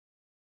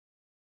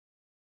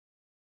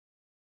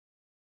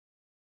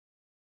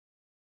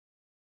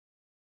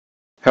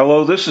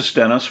Hello, this is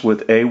Dennis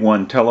with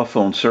A1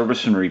 Telephone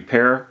Service and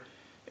Repair,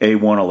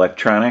 A1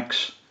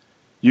 Electronics.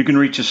 You can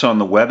reach us on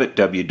the web at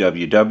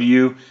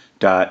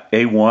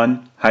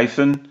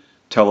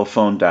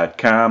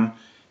www.a1-telephone.com,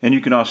 and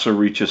you can also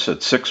reach us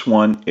at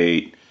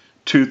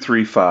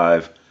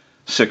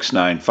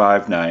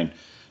 618-235-6959.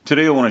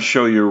 Today I want to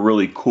show you a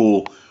really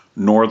cool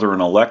Northern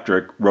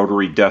Electric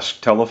rotary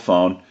desk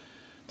telephone.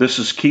 This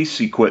is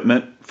Keith's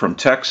equipment from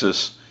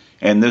Texas,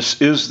 and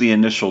this is the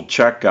initial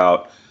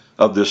checkout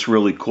of this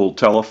really cool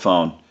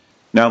telephone.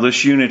 Now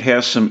this unit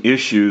has some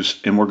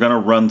issues, and we're going to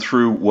run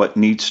through what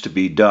needs to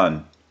be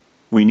done.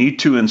 We need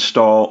to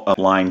install a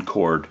line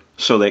cord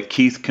so that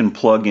Keith can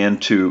plug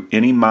into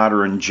any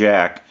modern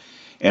jack,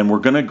 and we're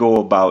going to go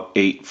about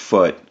 8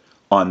 foot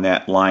on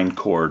that line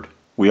cord.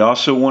 We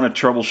also want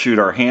to troubleshoot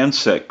our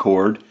handset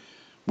cord.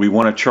 We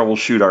want to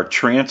troubleshoot our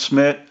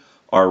transmit,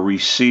 our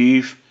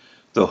receive,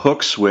 the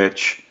hook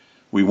switch.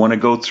 We want to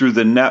go through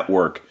the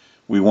network.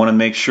 We want to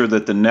make sure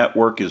that the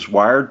network is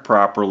wired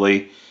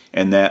properly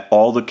and that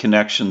all the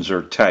connections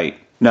are tight.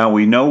 Now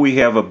we know we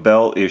have a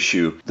bell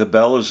issue. The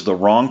bell is the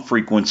wrong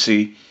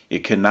frequency.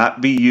 It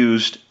cannot be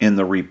used in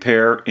the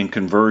repair and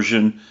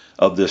conversion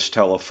of this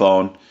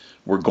telephone.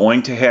 We're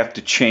going to have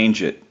to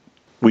change it.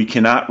 We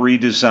cannot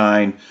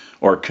redesign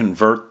or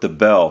convert the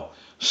bell,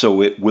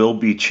 so it will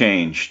be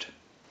changed.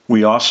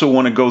 We also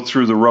want to go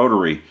through the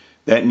rotary.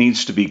 That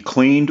needs to be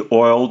cleaned,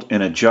 oiled,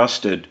 and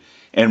adjusted.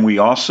 And we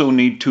also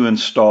need to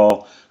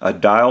install a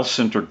dial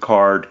center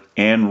card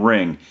and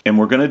ring. And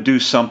we're going to do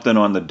something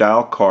on the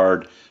dial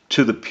card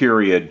to the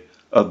period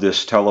of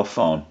this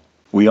telephone.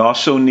 We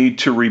also need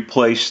to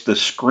replace the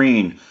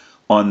screen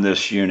on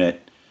this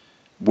unit.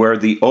 Where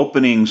the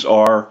openings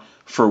are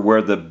for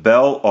where the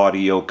bell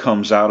audio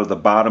comes out of the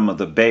bottom of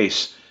the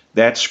base,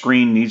 that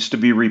screen needs to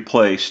be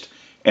replaced.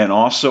 And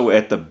also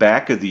at the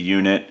back of the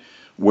unit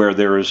where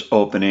there is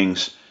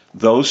openings,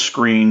 those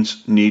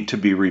screens need to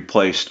be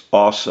replaced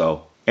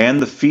also.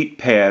 And the feet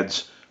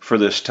pads for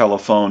this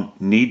telephone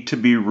need to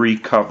be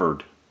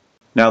recovered.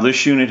 Now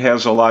this unit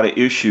has a lot of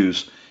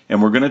issues, and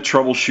we're going to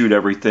troubleshoot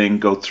everything,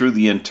 go through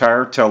the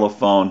entire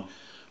telephone.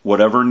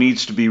 Whatever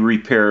needs to be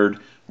repaired,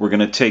 we're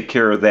going to take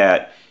care of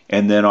that,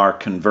 and then our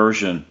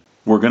conversion.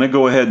 We're going to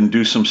go ahead and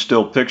do some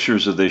still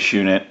pictures of this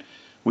unit.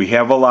 We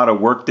have a lot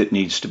of work that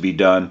needs to be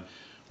done.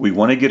 We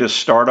want to get a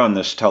start on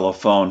this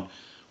telephone.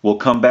 We'll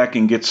come back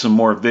and get some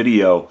more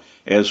video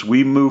as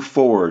we move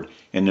forward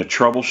in the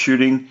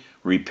troubleshooting,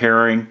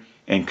 repairing,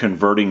 and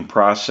converting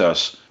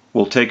process.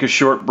 We'll take a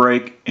short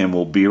break and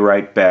we'll be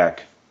right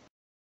back.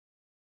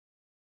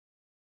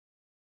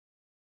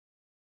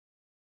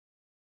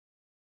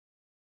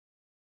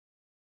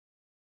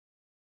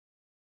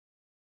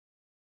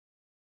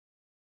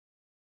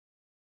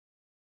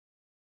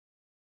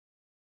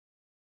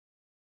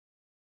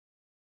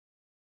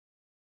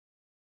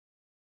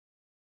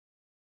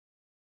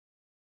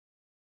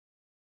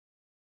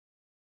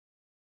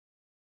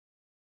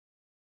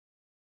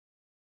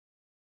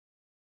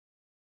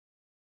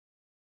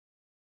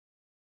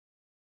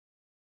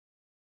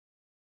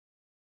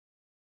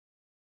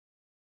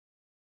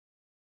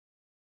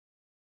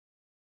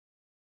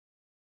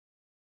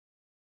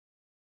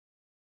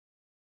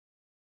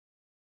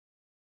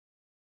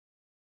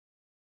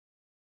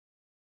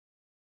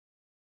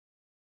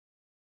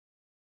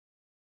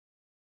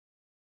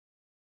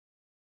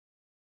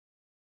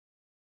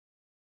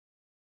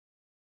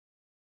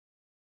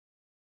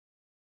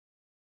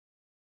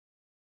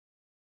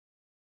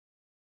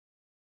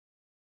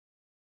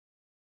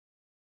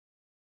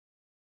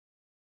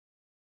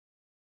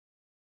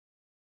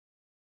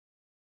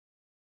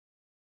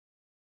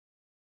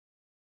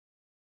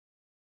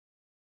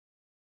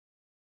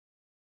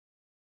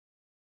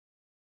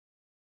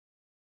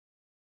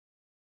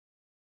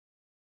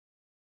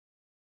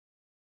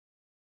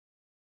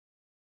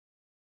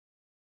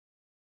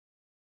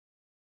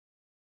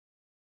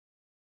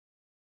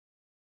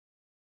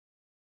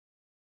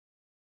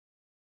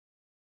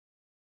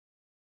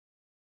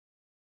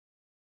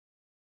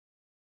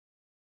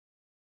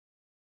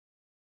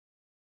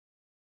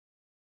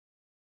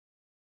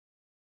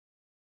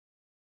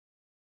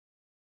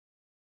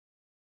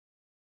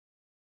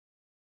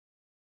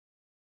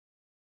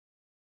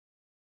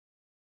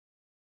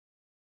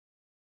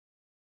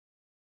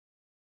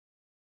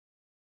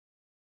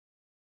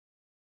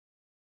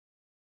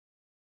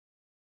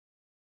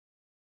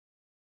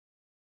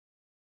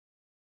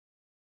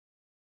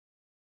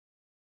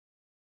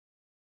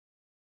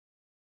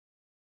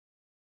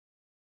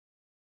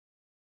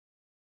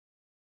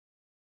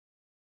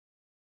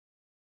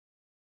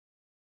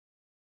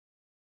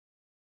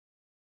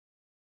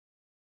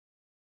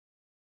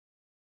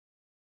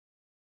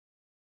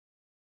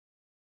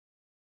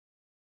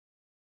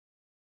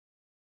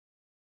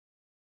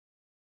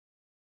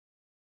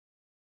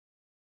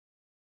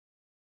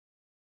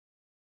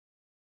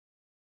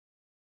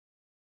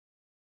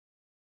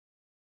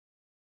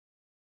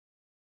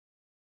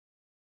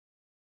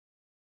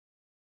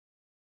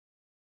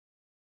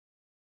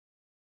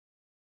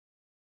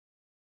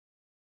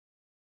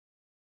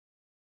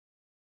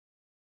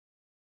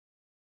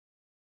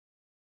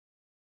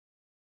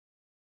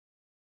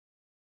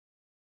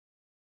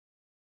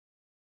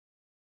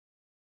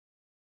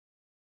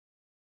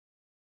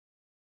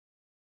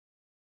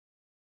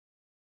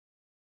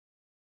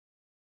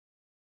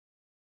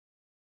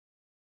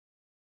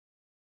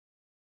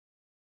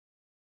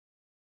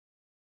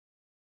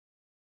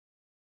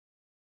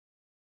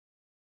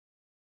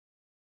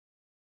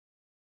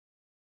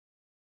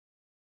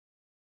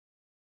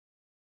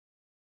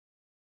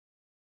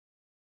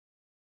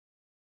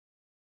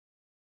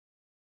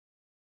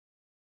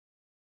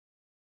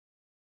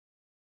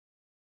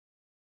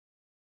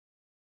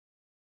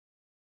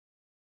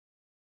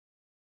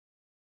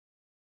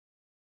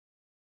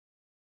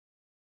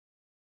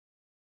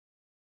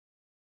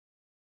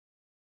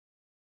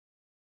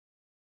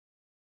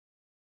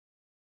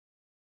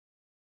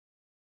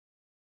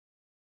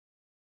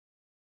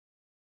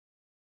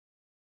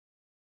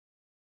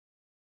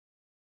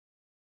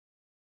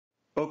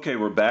 Okay,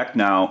 we're back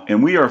now,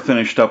 and we are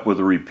finished up with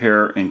a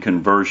repair and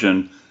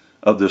conversion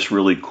of this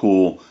really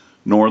cool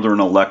Northern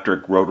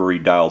Electric rotary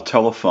dial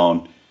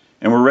telephone,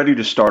 and we're ready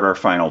to start our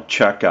final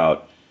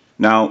checkout.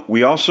 Now,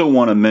 we also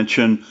want to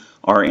mention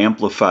our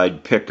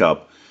amplified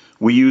pickup.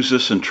 We use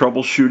this in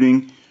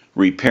troubleshooting,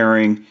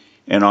 repairing,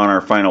 and on our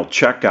final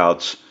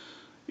checkouts.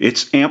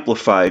 It's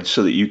amplified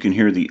so that you can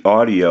hear the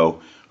audio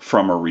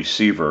from a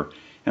receiver.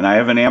 And I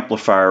have an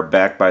amplifier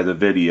back by the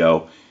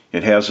video.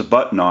 It has a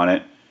button on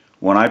it.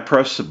 When I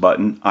press the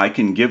button, I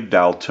can give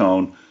dial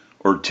tone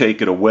or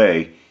take it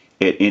away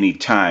at any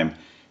time.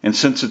 And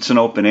since it's an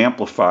open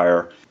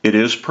amplifier, it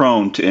is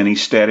prone to any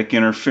static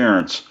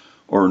interference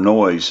or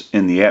noise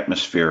in the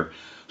atmosphere.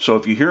 So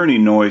if you hear any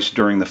noise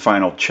during the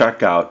final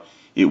checkout,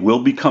 it will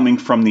be coming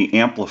from the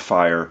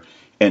amplifier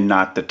and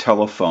not the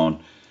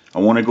telephone. I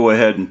want to go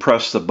ahead and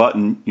press the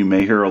button. You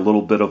may hear a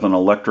little bit of an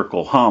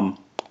electrical hum.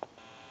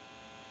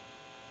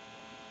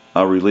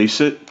 I'll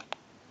release it,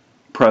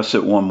 press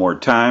it one more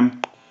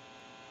time,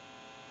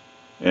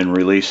 and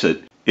release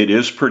it. It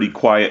is pretty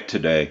quiet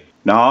today.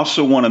 Now I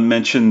also want to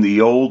mention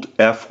the old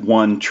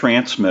F1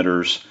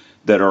 transmitters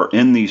that are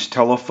in these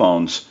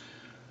telephones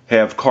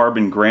have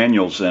carbon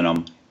granules in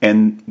them,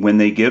 and when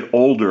they get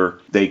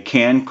older they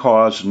can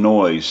cause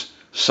noise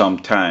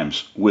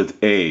sometimes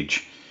with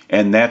age,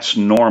 and that's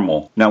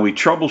normal. Now we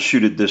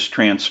troubleshooted this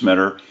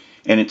transmitter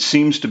and it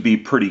seems to be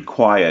pretty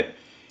quiet,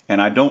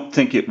 and I don't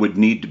think it would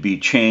need to be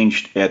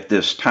changed at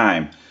this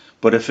time.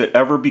 But if it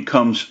ever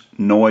becomes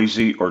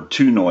noisy or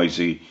too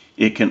noisy,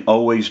 it can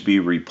always be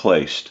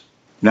replaced.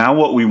 Now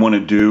what we want to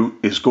do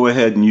is go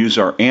ahead and use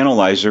our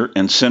analyzer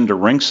and send a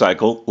ring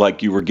cycle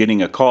like you were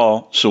getting a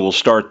call. So we'll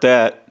start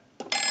that.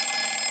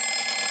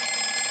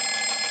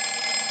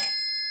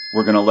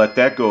 We're going to let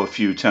that go a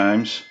few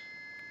times.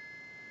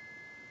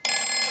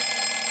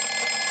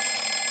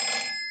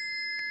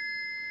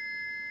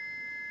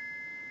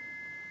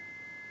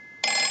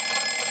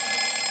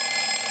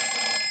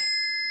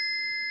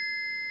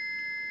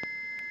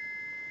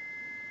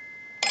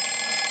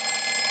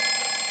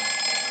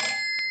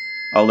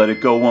 I'll let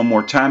it go one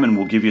more time and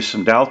we'll give you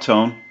some dial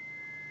tone.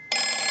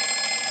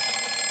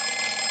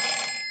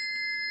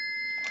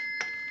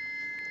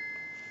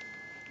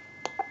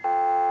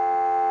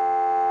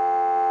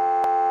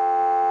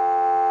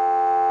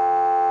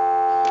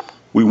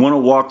 We want to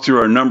walk through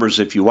our numbers.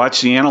 If you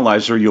watch the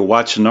analyzer, you'll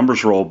watch the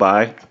numbers roll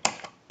by.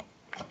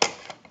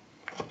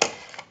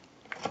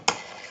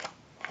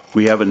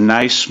 We have a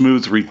nice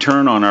smooth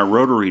return on our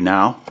rotary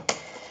now.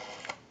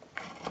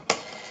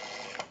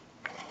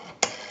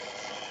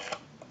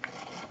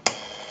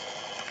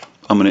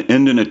 I'm going to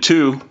end in a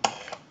 2.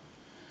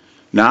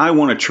 Now I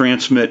want to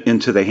transmit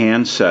into the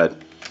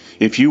handset.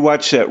 If you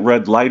watch that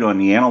red light on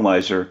the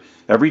analyzer,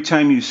 every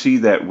time you see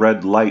that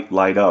red light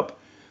light up,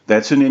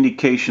 that's an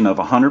indication of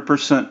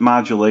 100%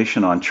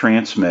 modulation on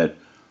transmit.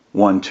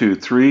 1, 2,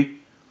 3,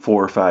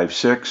 4, 5,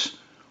 6.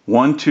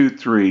 1, 2,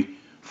 3,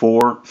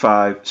 4,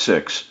 5,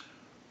 6.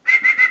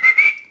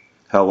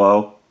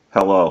 Hello,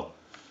 hello.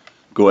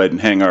 Go ahead and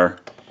hang our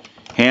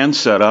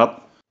handset up.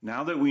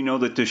 Now that we know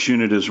that this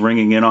unit is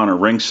ringing in on a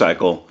ring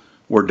cycle,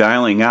 we're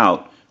dialing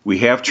out. We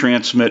have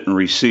transmit and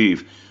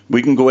receive.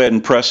 We can go ahead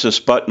and press this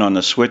button on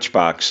the switch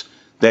box.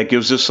 That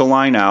gives us a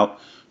line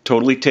out,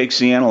 totally takes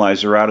the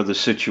analyzer out of the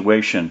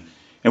situation,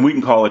 and we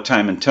can call a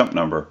time and temp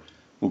number.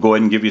 We'll go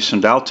ahead and give you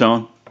some dial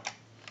tone.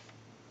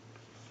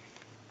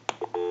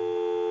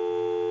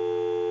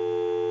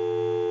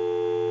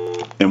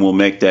 And we'll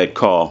make that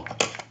call.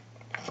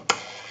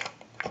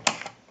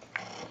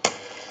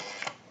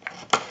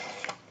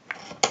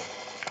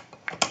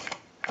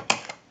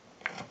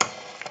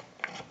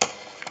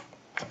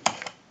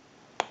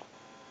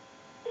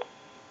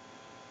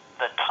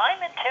 The time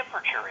and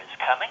temperature is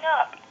coming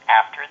up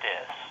after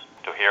this.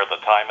 To hear the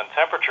time and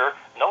temperature,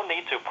 no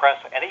need to press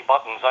any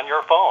buttons on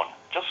your phone.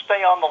 Just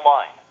stay on the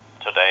line.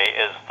 Today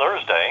is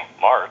Thursday,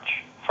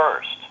 March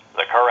 1st.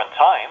 The current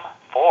time,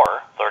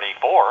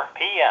 4:34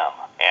 p.m.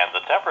 and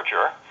the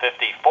temperature,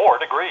 54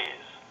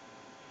 degrees.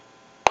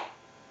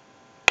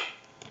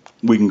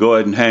 We can go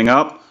ahead and hang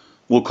up.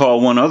 We'll call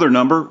one other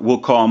number. We'll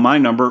call my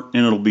number,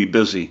 and it'll be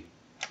busy.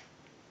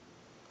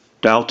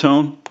 Dial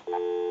tone.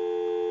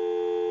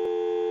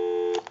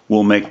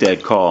 We'll make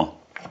that call.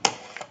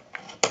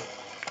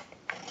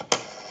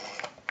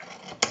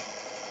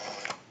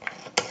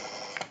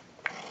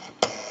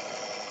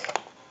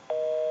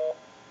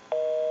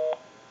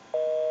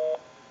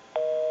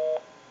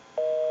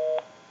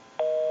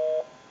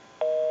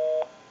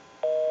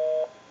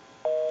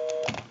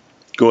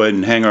 Go ahead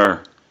and hang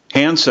our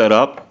handset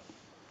up.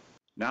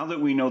 Now that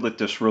we know that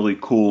this really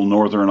cool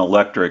Northern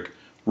Electric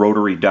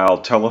rotary dial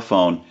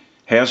telephone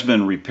has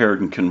been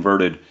repaired and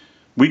converted,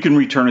 we can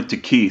return it to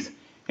Keith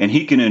and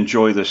he can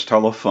enjoy this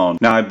telephone.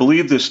 Now I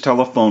believe this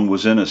telephone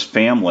was in his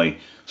family,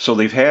 so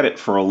they've had it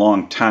for a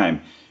long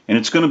time, and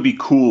it's going to be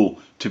cool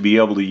to be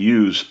able to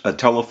use a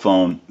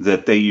telephone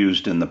that they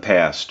used in the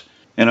past.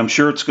 And I'm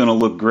sure it's going to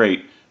look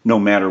great no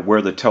matter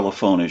where the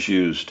telephone is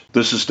used.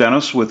 This is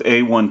Dennis with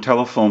A1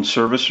 Telephone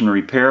Service and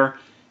Repair,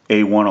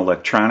 A1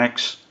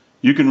 Electronics.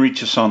 You can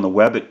reach us on the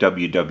web at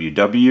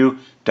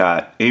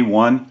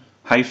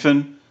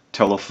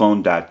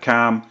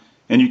www.a1-telephone.com,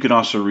 and you can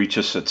also reach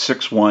us at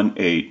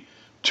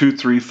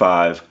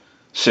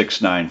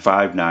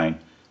 618-235-6959.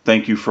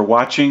 Thank you for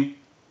watching,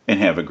 and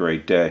have a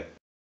great day.